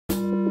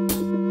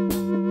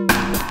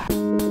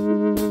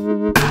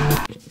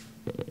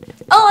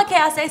¿qué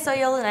haces? Soy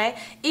Lenay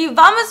y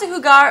vamos a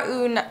jugar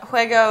un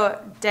juego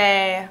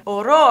de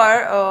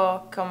horror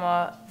o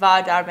como va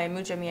a darme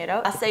mucho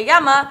miedo. Se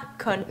llama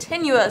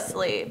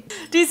Continuously.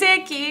 Dice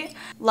aquí,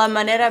 la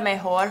manera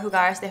mejor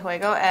jugar este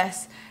juego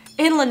es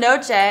en la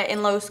noche,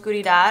 en la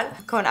oscuridad,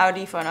 con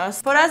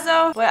audífonos. Por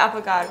eso voy a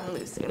apagar una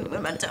luz en un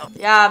momento.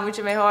 Ya,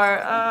 mucho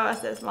mejor. Oh,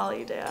 esta es mala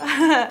idea.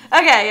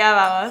 Ok, ya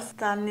vamos.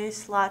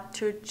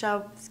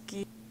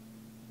 Stanislavski.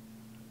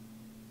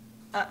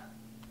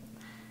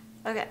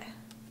 Ok.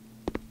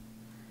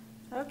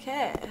 Ok.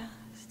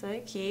 Estoy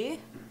aquí.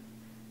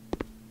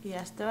 Y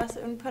esto es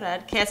un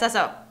pared. ¿Qué es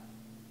eso?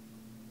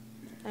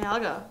 Hay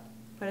algo.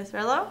 ¿Puedes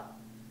verlo?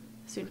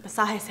 Es un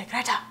pasaje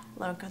secreto.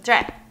 Lo encontré.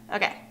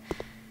 Ok.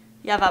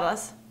 Ya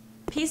vamos.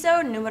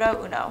 Piso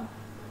número 1.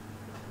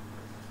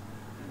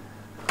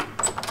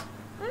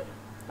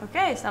 Ok,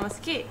 estamos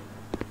aquí.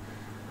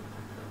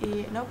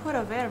 Y no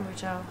puedo ver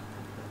mucho.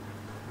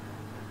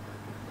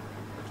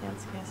 ¿Qué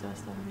es eso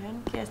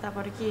también? ¿Qué está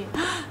por aquí?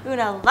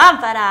 ¡Una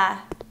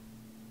lámpara!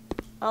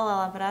 Hola,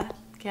 lámpara.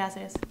 ¿Qué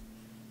haces?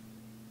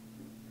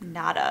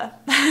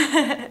 Nada.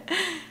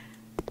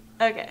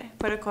 Ok,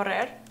 ¿puedo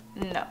correr?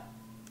 No.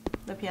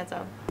 Lo pienso.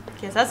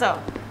 ¿Qué es eso?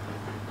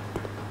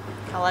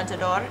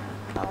 Calentador.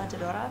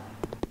 Calentadora.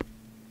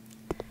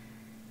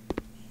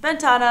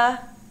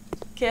 Ventana.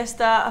 ¿Qué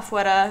está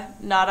afuera?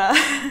 Nada.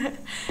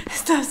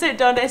 No sé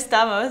dónde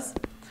estamos.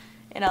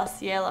 En el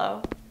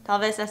cielo. Tal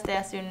vez este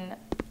es un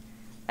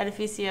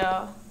edificio.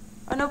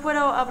 Oh, no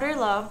puedo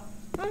abrirlo.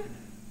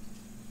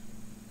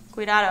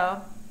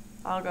 Cuidado.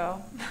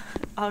 Algo.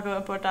 Algo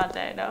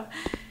importante, ¿no?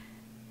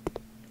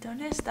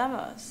 ¿Dónde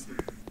estamos?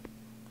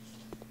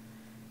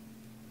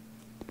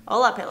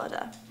 Hola,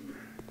 pelota.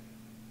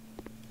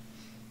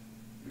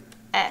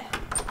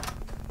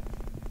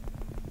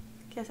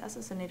 ¿Qué es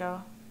ese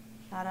sonido?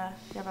 Nada,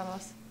 ya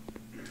vamos.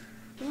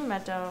 Un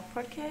momento,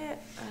 ¿por qué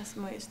es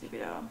muy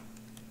estúpido?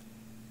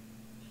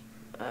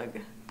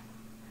 Ugh.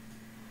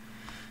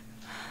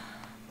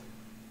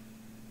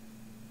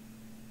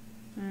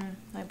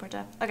 No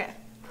importa. Ok.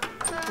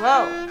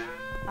 Wow.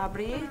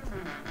 Abrí.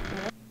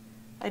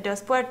 Hay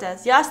 2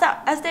 puertas. Ya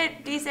está.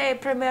 Este dice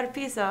primer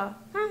piso.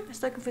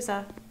 Estoy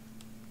confusa.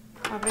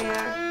 Abrir.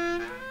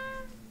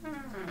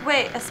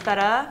 Wait,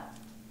 espera.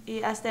 Y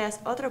esta es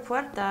otra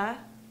puerta.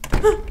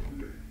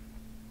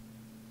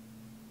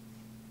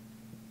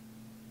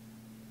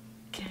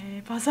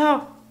 ¿Qué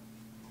pasó?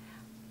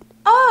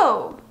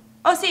 Oh.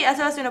 Oh, sí,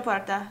 eso es una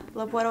puerta.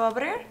 ¿Lo puedo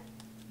abrir?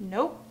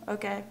 No.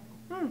 Ok.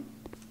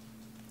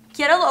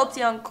 Quiero la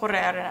opción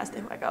correr en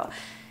este juego.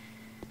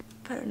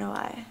 Pero no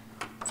hay.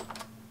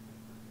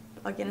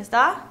 ¿Alguien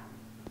está?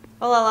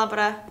 Hola,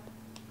 lámpara.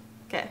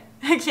 ¿Qué?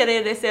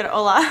 Quiere decir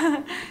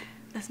hola.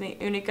 Es mi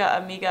única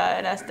amiga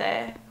en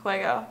este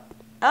juego.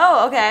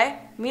 Oh, ok.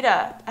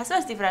 Mira, eso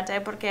es diferente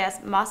porque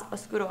es más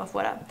oscuro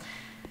afuera.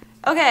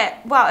 Ok,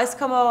 wow, es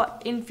como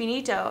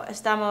infinito.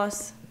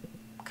 Estamos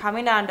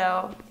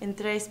caminando en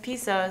 3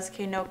 pisos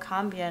que no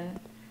cambian.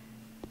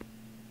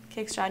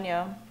 Qué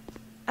extraño.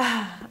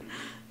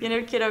 Yo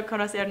no quiero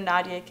conocer a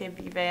nadie que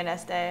vive en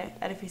este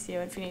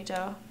edificio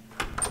infinito.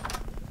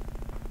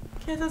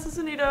 ¿Qué es ese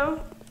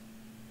sonido?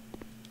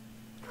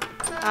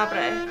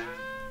 Abre.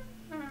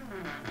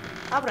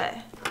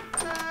 Abre.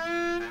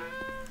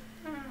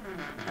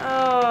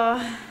 Oh.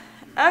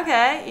 Ok,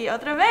 y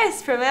otra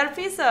vez, primer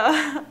piso.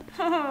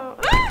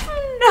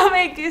 No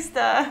me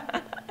gusta.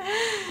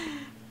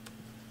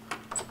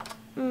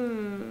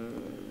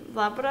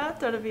 Lámpara,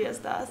 todavía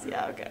estás.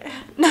 Ya, ok.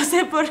 No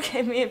sé por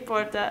qué me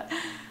importa.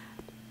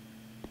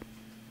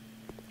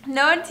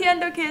 No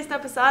entiendo qué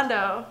está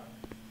pasando.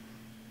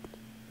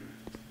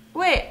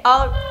 Wait,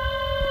 Ok.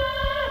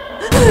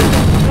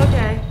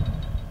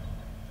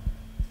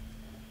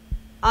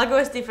 Algo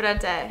es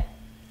diferente.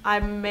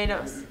 Hay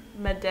menos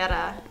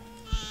madera.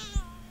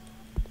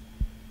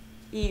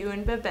 Y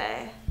un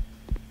bebé.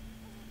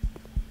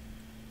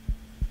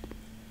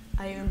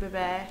 Hay un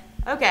bebé.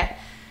 Ok.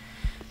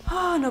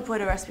 Oh, no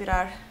puedo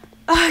respirar.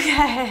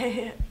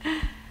 Ok.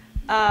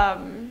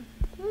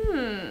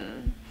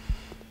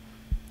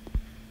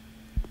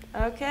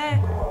 Ok.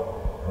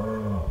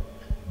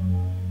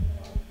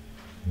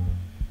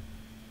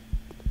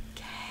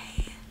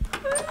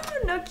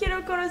 No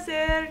quiero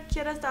conocer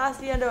quién está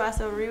haciendo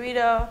ese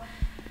ruido.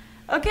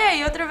 Ok,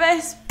 otra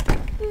vez.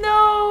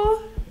 No.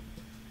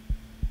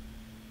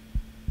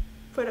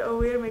 Puedo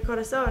oír mi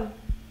corazón.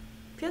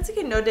 Pienso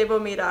que no debo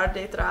mirar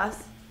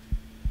detrás.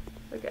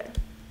 Ok.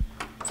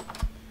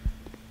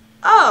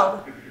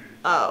 Oh.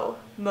 Oh,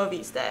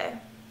 moviste.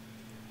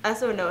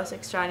 Eso no es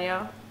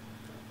extraño.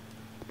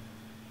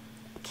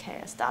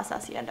 ¿Qué estás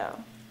haciendo?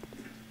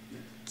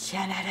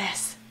 ¿Quién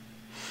eres?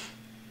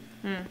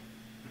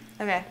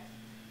 Ok.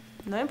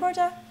 No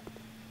importa.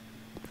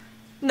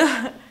 No.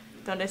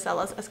 ¿Dónde están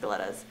las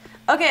escaleras?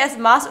 Ok, es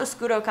más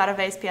oscuro cada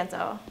vez,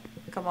 pienso.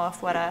 Como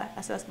afuera.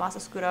 Eso es más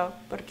oscuro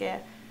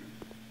porque...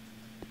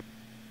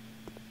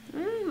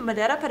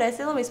 madera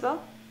parece lo mismo.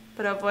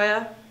 Pero voy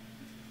a...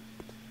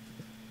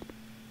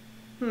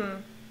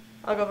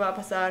 algo va a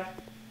pasar.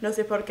 No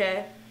sé por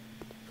qué.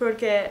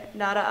 Porque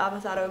nada ha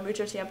pasado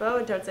mucho tiempo,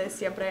 entonces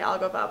siempre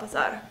algo va a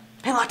pasar.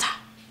 ¡Pelota!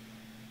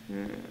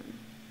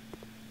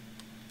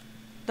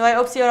 No hay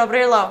opción de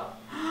abrirlo.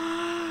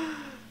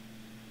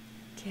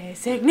 ¿Qué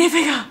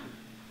significa?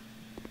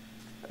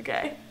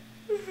 Okay.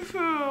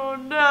 Oh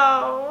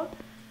no.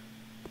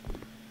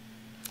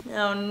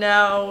 Oh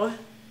no.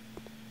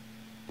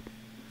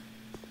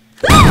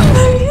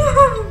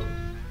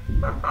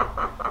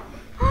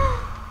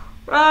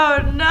 Oh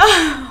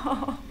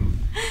no.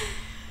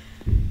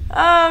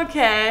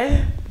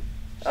 Okay.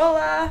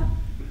 Hola.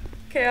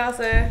 ¿Qué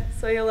hace?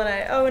 Soy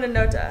Lenay. Oh, una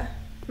nota.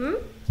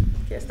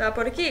 ¿Qué está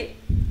por aquí?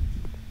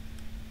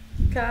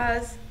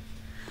 Cas.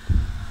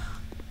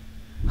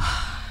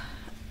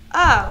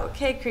 Oh,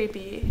 qué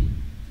creepy.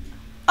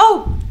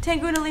 Oh,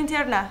 tengo una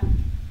linterna.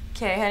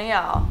 Qué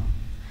genial.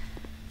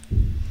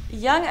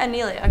 Young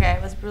Anelia. Okay,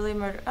 was really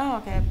murdered. Oh,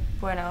 okay.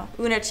 Bueno.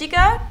 Una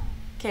chica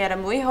que era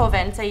muy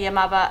joven, se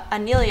llamaba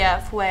Anelia,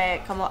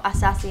 fue como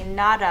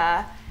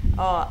asesinada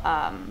o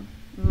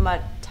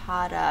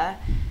matada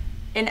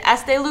en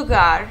este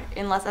lugar,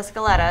 en las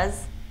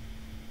escaleras,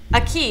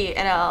 aquí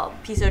en el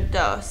piso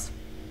 2,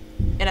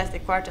 en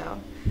este cuarto.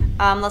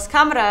 Las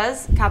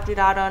cámaras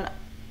capturaron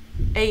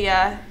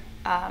ella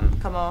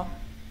como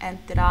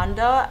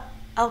entrando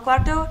al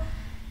cuarto.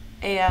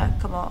 Ella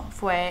como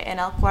fue en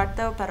el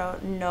cuarto, pero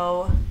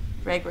no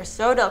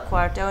regresó del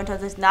cuarto,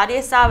 entonces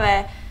nadie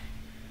sabe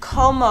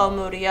cómo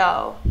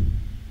murió.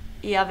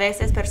 Y a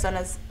veces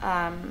personas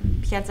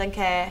piensan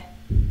que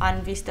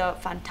han visto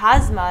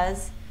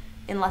fantasmas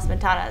en las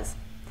ventanas.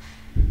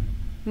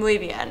 Muy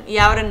bien. Y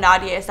ahora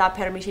nadie está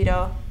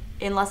permitido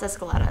en las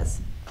escaleras.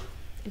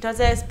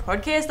 Entonces,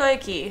 ¿por qué estoy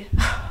aquí?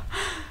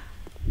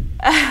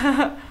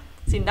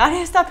 Si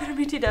nadie está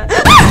permitida.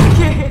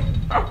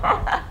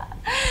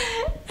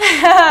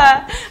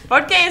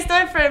 ¿Por qué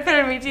estoy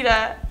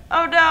permitida?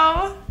 Oh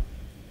no.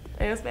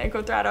 Ellos me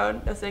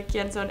encontraron. No sé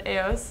quién son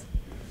ellos.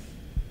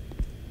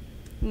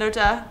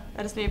 Nota,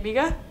 ¿eres mi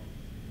amiga?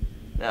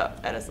 No,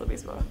 eres lo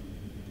mismo.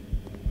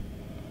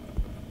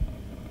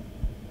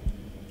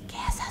 ¿Qué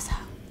es eso?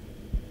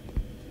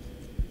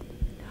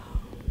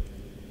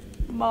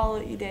 No.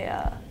 Mala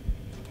idea.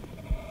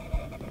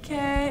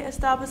 ¿Qué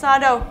está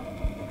pasando?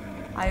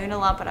 Hay una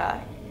lámpara.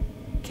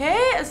 ¿Qué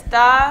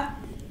está?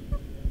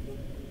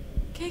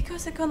 ¿Qué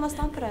cosa con las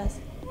lámparas?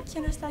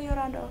 ¿Quién está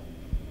llorando?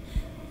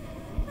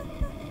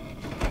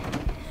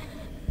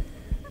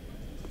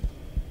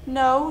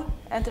 No,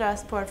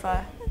 entras,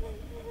 porfa.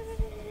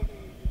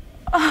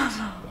 Oh,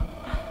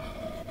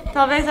 no.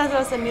 Tal vez eso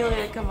es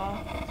Amelia como...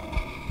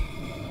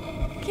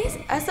 ¿Qué es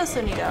ese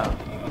sonido?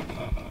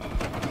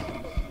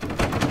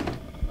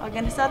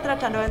 ¿Alguien está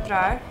tratando de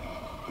entrar?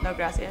 No,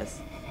 gracias.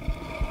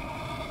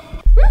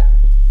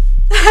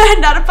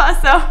 Nada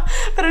pasó,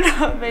 pero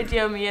no me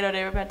dio miedo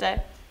de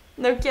repente.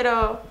 No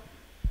quiero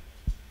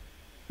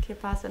que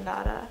pase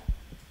nada.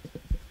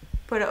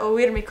 Puedo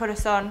oír mi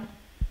corazón.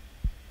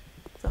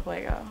 Es el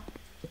juego.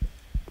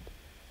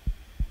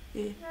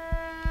 Y...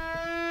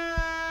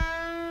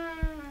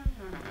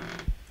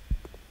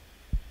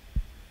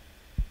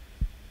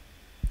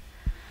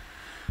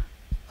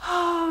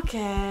 Ok.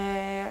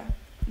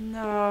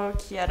 No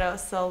quiero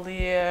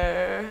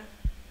salir.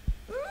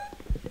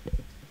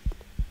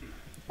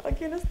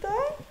 ¿Alguien está?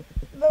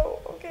 No,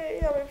 ok,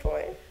 ya me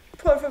voy.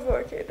 Por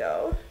favor, que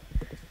no.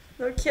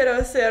 No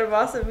quiero ser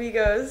más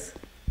amigos.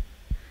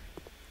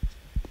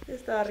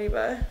 Está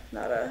arriba,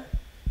 nada.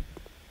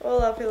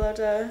 Hola,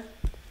 pelota.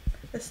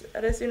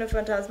 ¿Eres una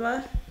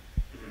fantasma?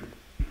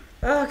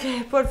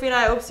 Ok, por fin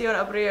hay opción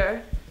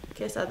abrir.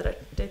 ¿Qué está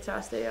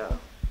detrás de yo?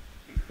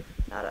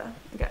 Nada,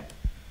 ok.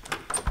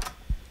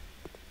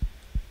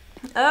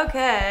 Ok.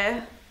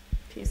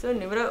 Piso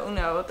número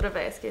 1, otra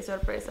vez, qué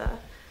sorpresa.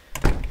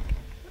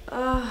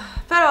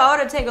 Pero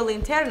ahora tengo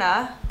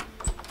linterna.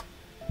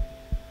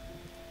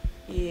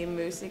 Y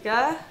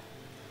música.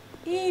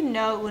 Y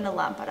no una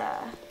lámpara.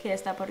 ¿Qué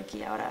está por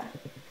aquí ahora?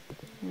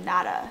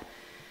 Nada.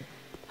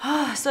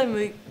 Soy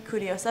muy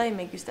curiosa y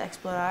me gusta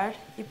explorar.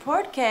 ¿Y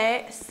por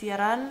qué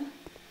cierran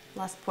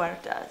las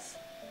puertas?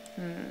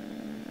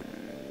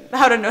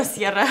 Ahora no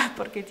cierra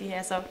porque dije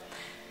eso.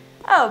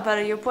 Oh,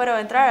 pero yo puedo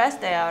entrar a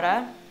este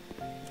ahora.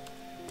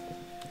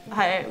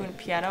 ¿Hay un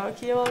piano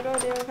aquí o algo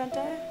de repente?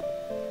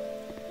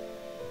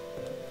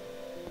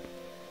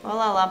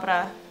 Hola,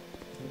 lámpara.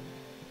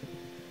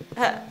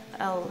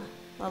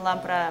 La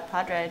lámpara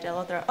padre del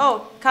otro.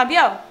 Oh,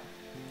 cambió.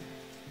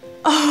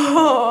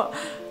 Oh,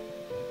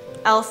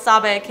 él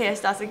sabe que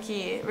estás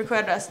aquí.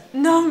 ¿Recuerdas?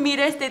 No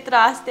mires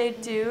detrás de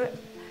tú.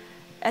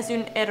 Es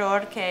un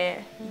error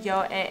que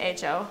yo he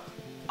hecho.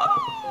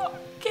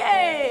 Ok.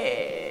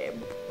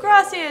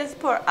 Gracias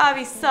por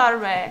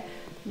avisarme.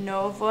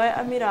 No voy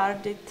a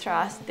mirar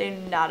detrás de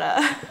nada.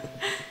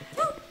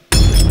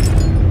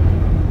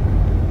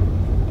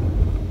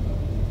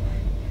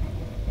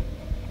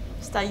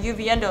 Está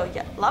lloviendo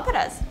ya.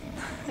 Lámparas.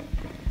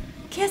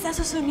 ¿Qué es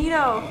ese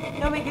sonido?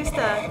 No me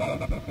gusta.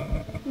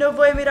 No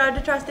voy a mirar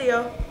detrás de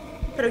yo.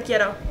 Pero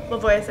quiero. Lo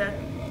voy a hacer.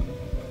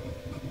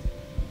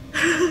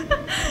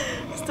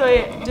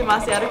 Estoy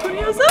demasiado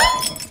curiosa.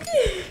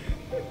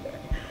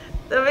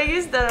 No me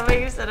gusta, no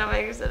me gusta, no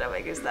me gusta, no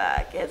me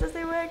gusta. ¿Qué es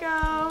este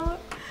juego?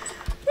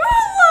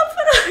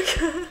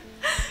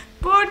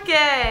 ¿Por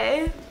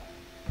qué?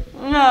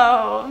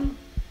 No.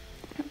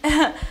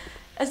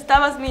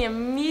 Estabas mi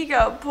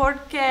amigo. ¿Por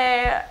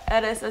qué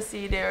eres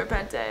así de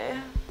repente?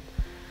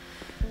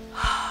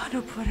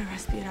 No puedo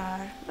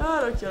respirar.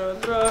 No quiero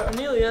entrar.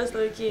 Amelia,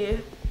 estoy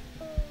aquí.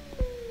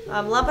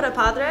 Lámpara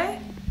padre.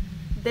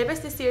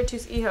 Debes decir a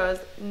tus hijos,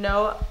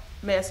 no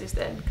me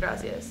asusten.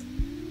 Gracias.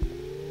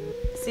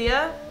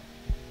 Sia,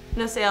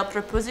 no sé el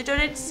propósito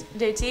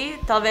de ti.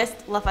 Tal vez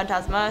la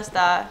fantasma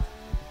está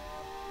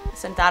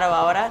sentado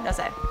ahora. No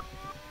sé.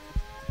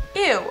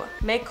 Ew,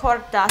 me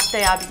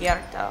cortaste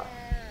abierto.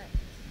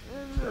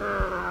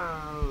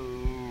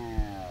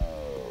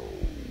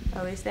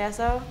 ¿Oíste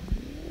eso?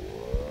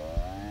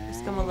 Es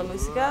como la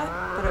música,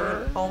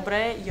 pero un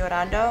hombre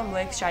llorando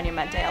muy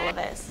extrañamente a la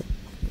vez.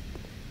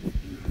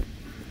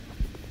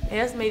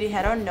 Ellos me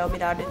dijeron no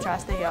mirar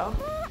detrás de yo.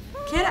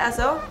 ¿Qué era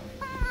eso?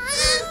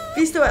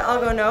 ¿Visto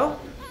algo, no?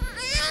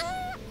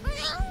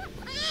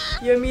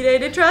 Yo miré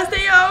detrás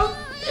de yo.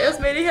 Ellos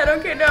me dijeron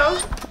que no.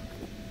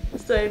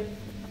 Estoy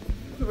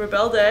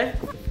rebelde.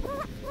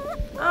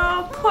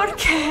 Oh, ¿por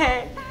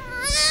qué?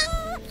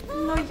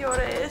 No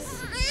llores.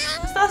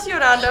 ¿Estás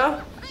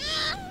llorando?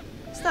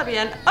 Está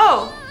bien.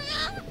 Oh,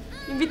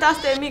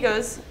 invitaste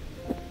amigos.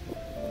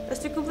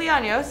 ¿Es tu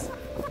cumpleaños?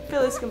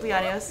 Feliz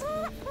cumpleaños.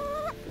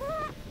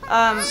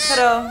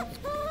 Pero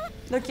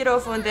no quiero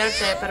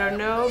ofenderte, pero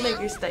no me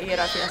gusta ir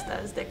a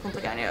fiestas de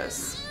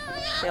cumpleaños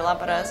de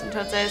lámparas.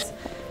 Entonces,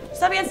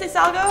 ¿está bien si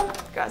salgo?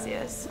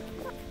 Gracias.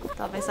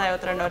 Tal vez hay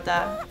otra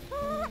nota.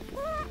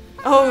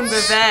 Oh, un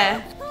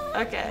bebé.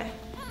 Ok.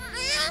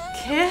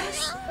 ¿Qué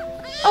es?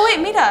 Oh, wait,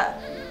 mira.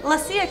 La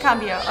silla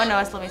cambió. Oh, no,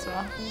 es lo mismo.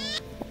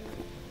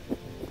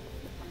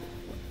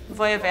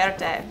 Voy a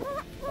verte.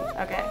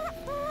 Ok.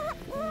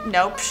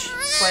 Nope.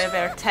 Voy a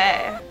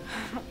verte.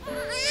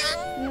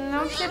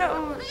 No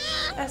quiero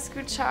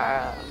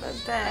escuchar al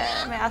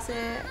bebé. Me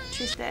hace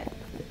triste.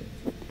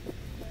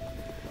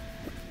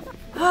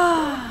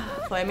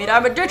 Voy a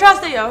mirarme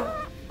detrás de yo.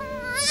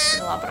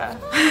 La lámpara.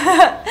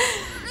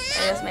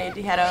 Ellos me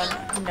dijeron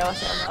no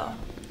hacerlo.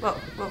 Wow.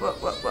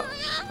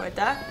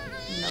 Puerta.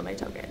 No me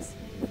toques.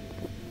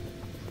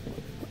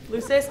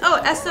 Luces. Oh,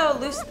 ¿eso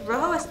luz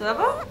rojo es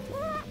nuevo?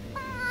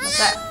 No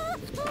sé.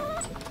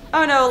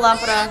 Oh no,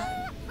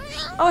 lámpara.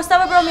 Oh,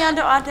 estaba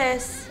bromeando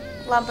antes.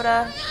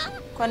 Lámpara.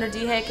 Cuando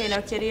dije que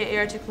no quería ir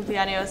a tu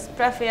cumpleaños,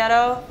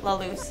 prefiero la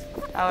luz.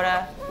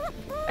 Ahora,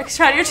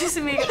 extraño tus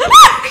amigos.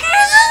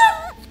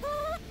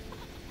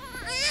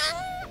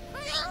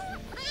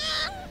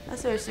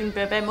 Eso es un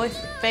bebé muy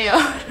feo,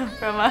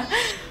 broma.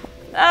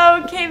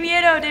 Oh, qué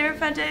miedo, de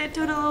repente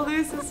toda la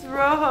luz es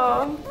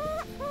rojo.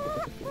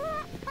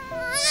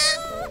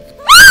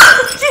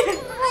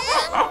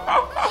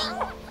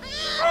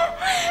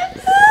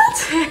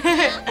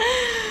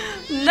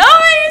 No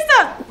me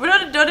gusta.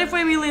 ¿Dónde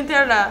fue mi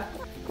linterna?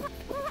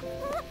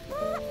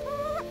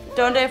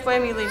 ¿Dónde fue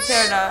mi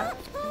linterna?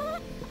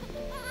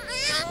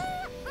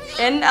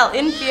 En el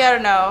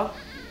infierno.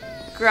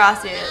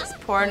 Gracias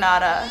por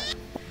nada.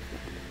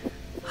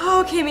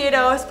 Oh, qué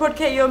miedo. Es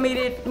porque yo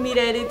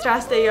miré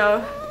detrás de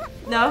yo.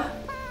 ¿No?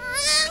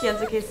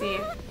 Pienso que sí.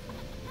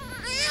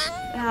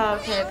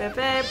 Ok,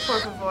 bebé,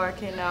 por favor,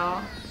 que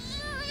no.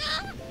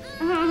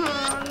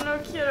 No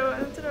quiero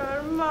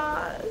entrar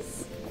más.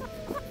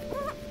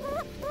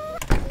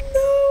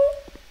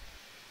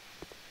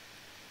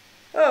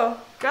 No. Oh,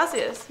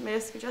 gracias. ¿Me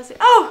escuchaste?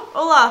 Oh,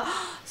 hola.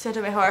 Siento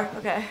mejor.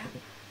 Ok.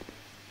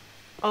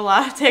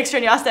 Hola, ¿te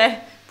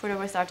extrañaste? ¿Puedo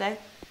besarte?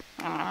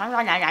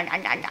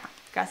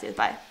 Gracias,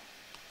 bye.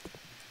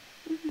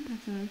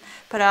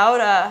 Pero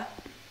ahora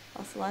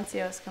el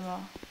silencio es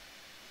como...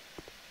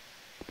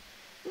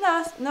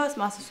 No es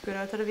más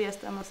oscuro, todavía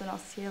estamos en el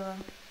cielo.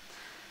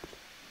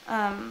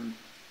 Oh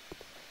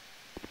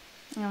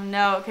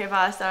no, ¿qué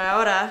va a estar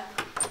ahora?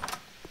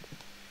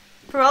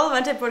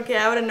 Probablemente porque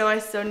ahora no hay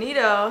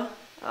sonido.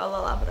 Oh, la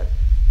lámpara.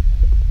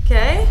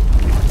 ¿Qué?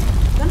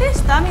 ¿Dónde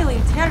está mi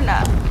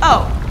linterna?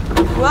 Oh,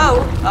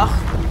 wow. Oh,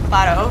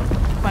 claro,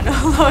 cuando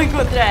lo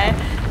encontré.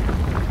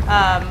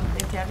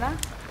 ¿Linterna?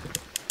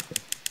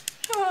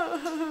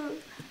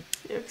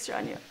 Qué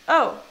extraño.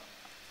 Oh.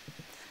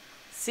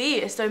 Sí,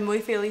 estoy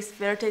muy feliz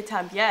de verte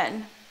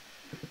también.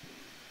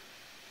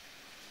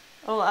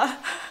 Hola.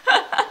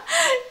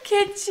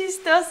 Qué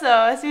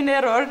chistoso. ¿Es un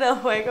error del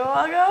juego o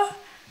algo?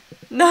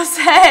 No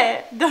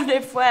sé.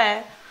 ¿Dónde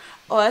fue?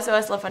 O eso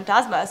es la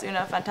fantasma. Es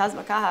una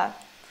fantasma caja.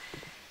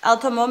 Él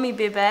tomó mi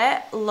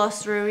bebé.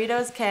 Los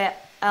ruidos que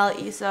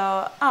él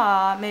hizo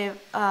me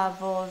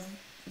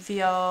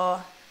volvió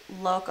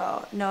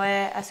loco. No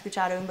he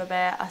escuchado a un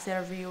bebé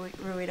hacer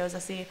ruidos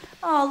así.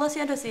 Oh, lo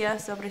siento, Sia,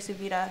 sobre su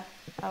vida.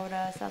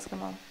 Ahora estás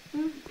como...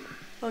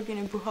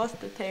 Alguien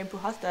te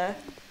empujaste.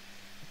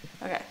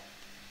 Ok.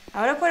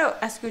 Ahora puedo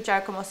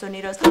escuchar como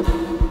sonidos.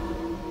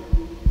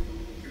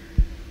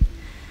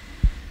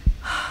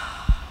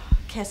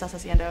 ¿Qué estás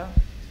haciendo?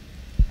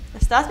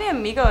 ¿Estás mi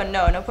amigo o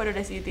no? No puedo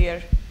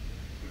decidir.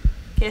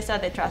 ¿Qué está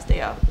detrás de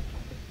yo?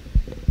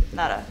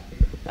 Nada.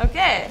 Ok.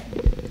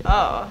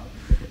 Oh.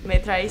 Me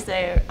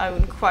traíste a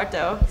un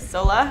cuarto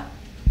sola.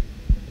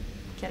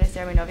 ¿Quieres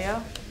ser mi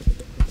novio?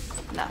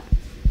 No.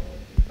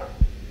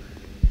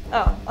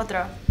 Oh,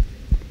 otro.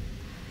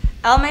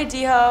 Él me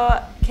dijo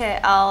que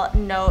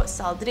él no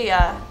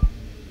saldría.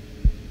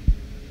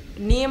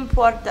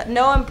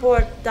 No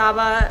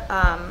importaba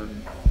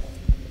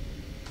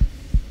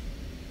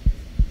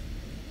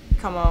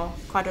como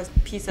cuántos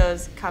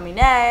pisos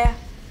caminé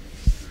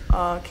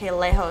o qué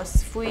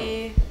lejos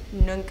fui,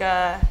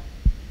 nunca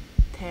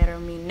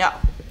terminó.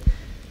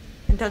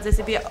 Entonces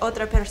si había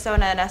otra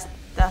persona en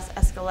estas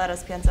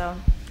escaleras, pienso,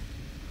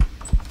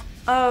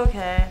 ok,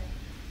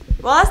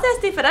 well, este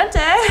es diferente,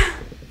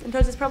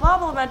 entonces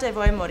probablemente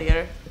voy a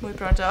morir muy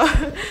pronto.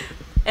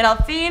 En el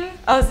fin,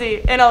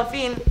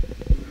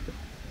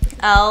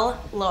 él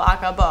lo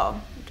acabó.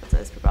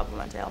 Entonces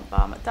probablemente él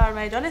va a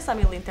matarme. ¿Dónde está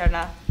mi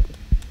linterna?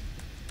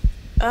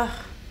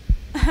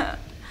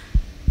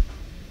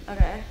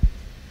 Ok.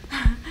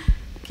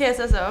 ¿Qué es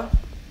eso?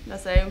 No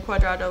sé, un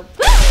cuadrado.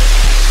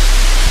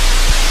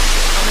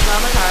 Me va a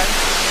matar.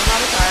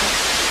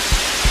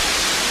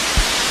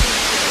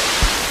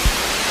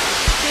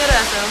 ¿Qué era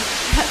eso?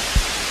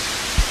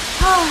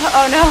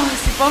 Oh no,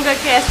 supongo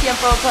que es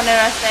tiempo poner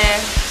este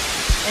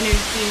en un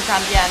fin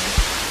también.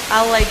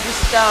 A él le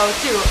gustó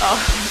tú. Oh,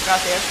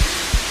 gracias.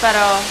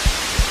 Pero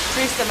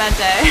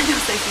tristemente, no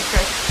sé si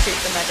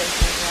tristemente es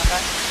mi palabra.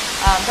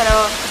 Pero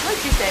es muy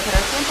triste, pero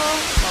es tiempo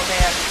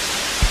mover.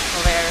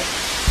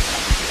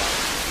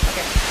 Ok,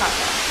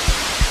 pasa.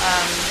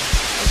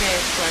 Ok,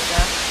 puerta.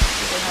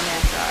 Déjame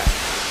entrar.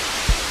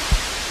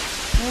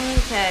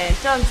 Ok,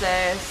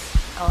 entonces,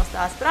 él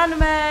está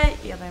esperándome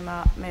y él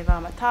me va a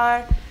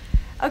matar.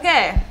 Ok,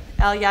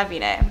 él ya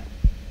vine.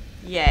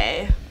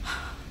 Yay.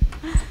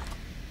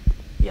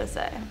 Yo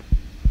sé.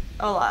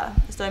 Hola,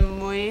 estoy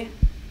muy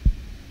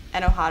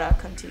enojada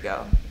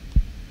contigo.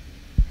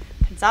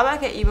 Pensaba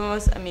que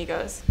íbamos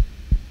amigos,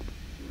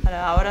 pero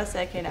ahora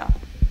sé que no.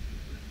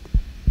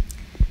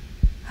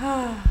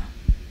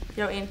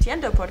 Yo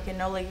entiendo por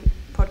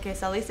qué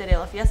saliste de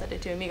la fiesta de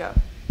tu amigo.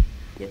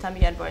 Yo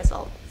también voy a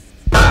salir.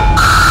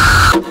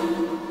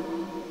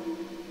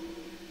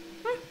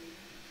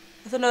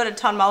 Eso no era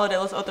tan malo de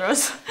los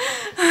otros.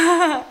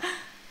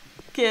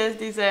 ¿Qué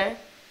dice?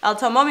 Él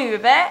tomó mi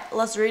bebé,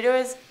 los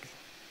ruidos.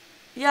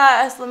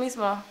 Ya, es lo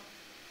mismo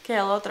que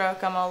el otro,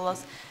 como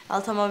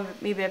él tomó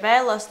mi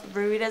bebé, los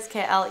ruidos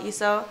que él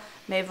hizo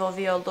me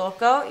volvió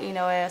loco y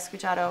no he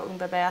escuchado un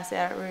bebé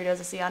hacer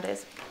ruidos así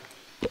antes.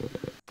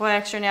 Voy a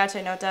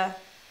extrañarte, Nota.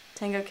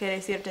 Tengo que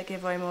decirte que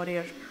voy a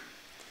morir.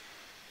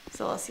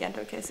 Solo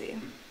siento que sí.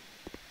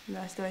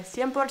 No estoy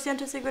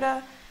 100%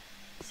 segura.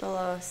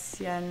 Solo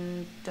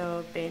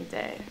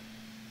 120.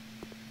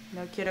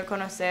 No quiero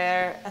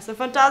conocer a ese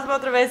fantasma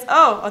otra vez.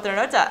 Oh, otra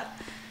nota.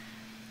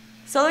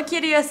 Solo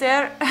quería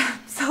hacer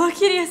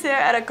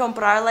era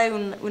comprarle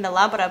una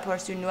lámpara por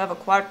su nuevo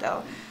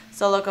cuarto.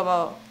 Solo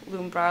como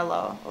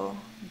alumbrarlo o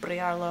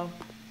brillarlo.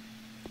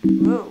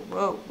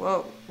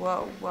 Wow.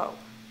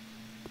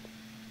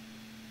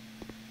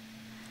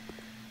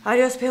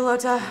 Adiós,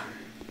 pelota.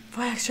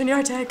 Voy a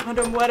extrañarte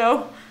cuando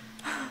muero.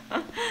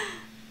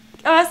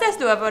 Oh, este es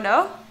nuevo,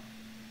 ¿no?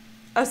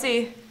 Oh,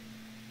 sí.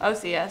 Oh,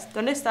 sí es.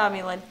 ¿Dónde está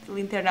mi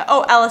linterna?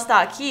 Oh, él está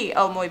aquí.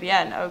 Oh, muy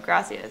bien. Oh,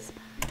 gracias.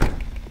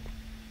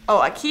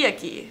 Oh, aquí.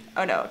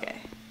 Oh, no, ok.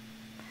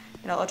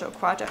 En el otro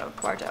cuarto.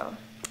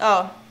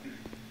 Oh.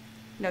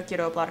 No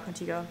quiero hablar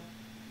contigo.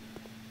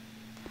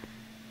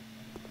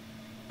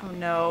 Oh,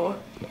 no.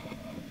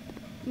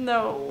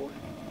 No.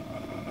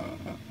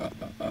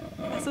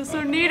 Ese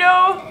sonido.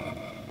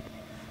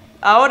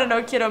 Ahora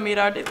no quiero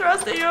mirar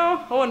detrás de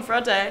yo. O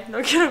enfrente.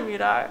 No quiero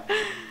mirar.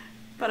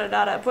 Para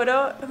nada.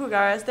 ¿Puedo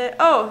jugar este?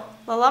 Oh,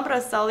 la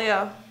lámpara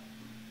salió.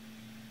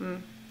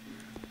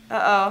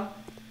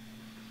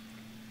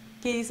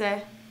 ¿Qué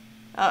dice?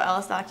 Oh, él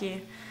está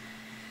aquí.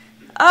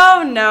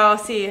 Oh, no,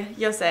 sí,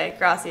 yo sé.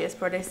 Gracias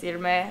por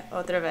decirme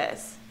otra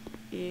vez.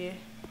 Y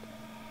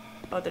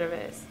otra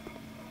vez.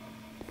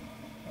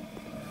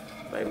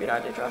 Voy a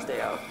mirar detrás de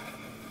yo.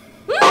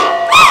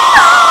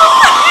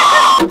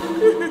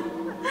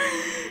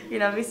 Y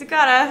no vi su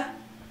cara.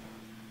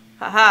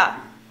 Jaja.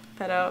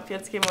 Pero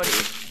pienso que morí.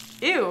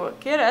 Ew,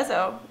 ¿qué era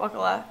eso?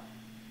 Guácala.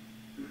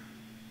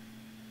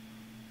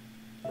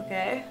 Ok.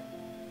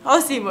 Oh,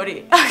 sí,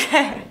 morí. Ok.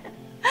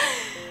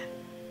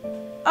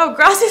 Oh,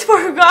 gracias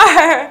por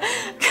jugar.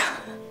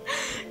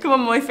 Como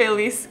muy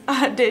feliz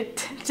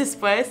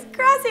después.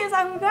 Gracias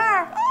a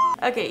jugar.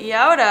 Ok, y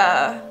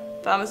ahora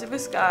vamos a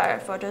buscar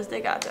fotos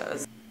de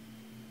gatos.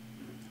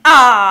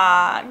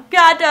 Ah,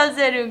 gatos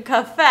en un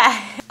café.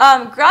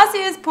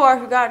 Gracias por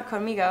jugar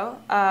conmigo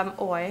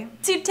hoy.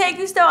 Si te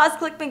gustó, haz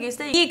clic me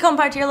gusta y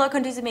compartirlo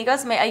con tus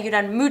amigos. Me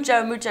ayudan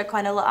mucho, mucho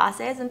cuando lo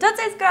haces.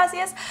 Entonces,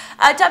 gracias.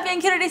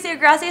 También quiero decir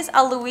gracias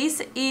a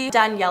Luis y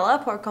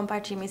Daniela por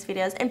compartir mis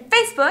videos en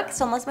Facebook.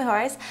 Son los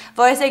mejores.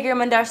 Voy a seguir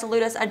mandar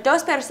saludos a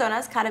 2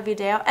 personas cada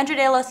video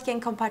entre los que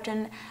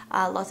comparten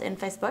los en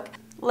Facebook.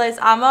 Les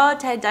amo.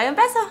 Te doy un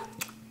beso.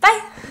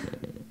 Bye.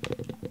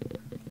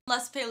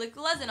 Las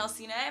películas en el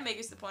cine me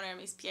gusta poner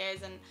mis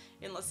pies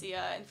en la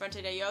silla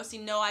enfrente de ellos si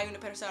no hay una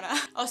persona.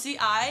 O si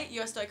hay,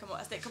 yo estoy como,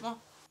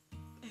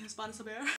 ellos van a saber.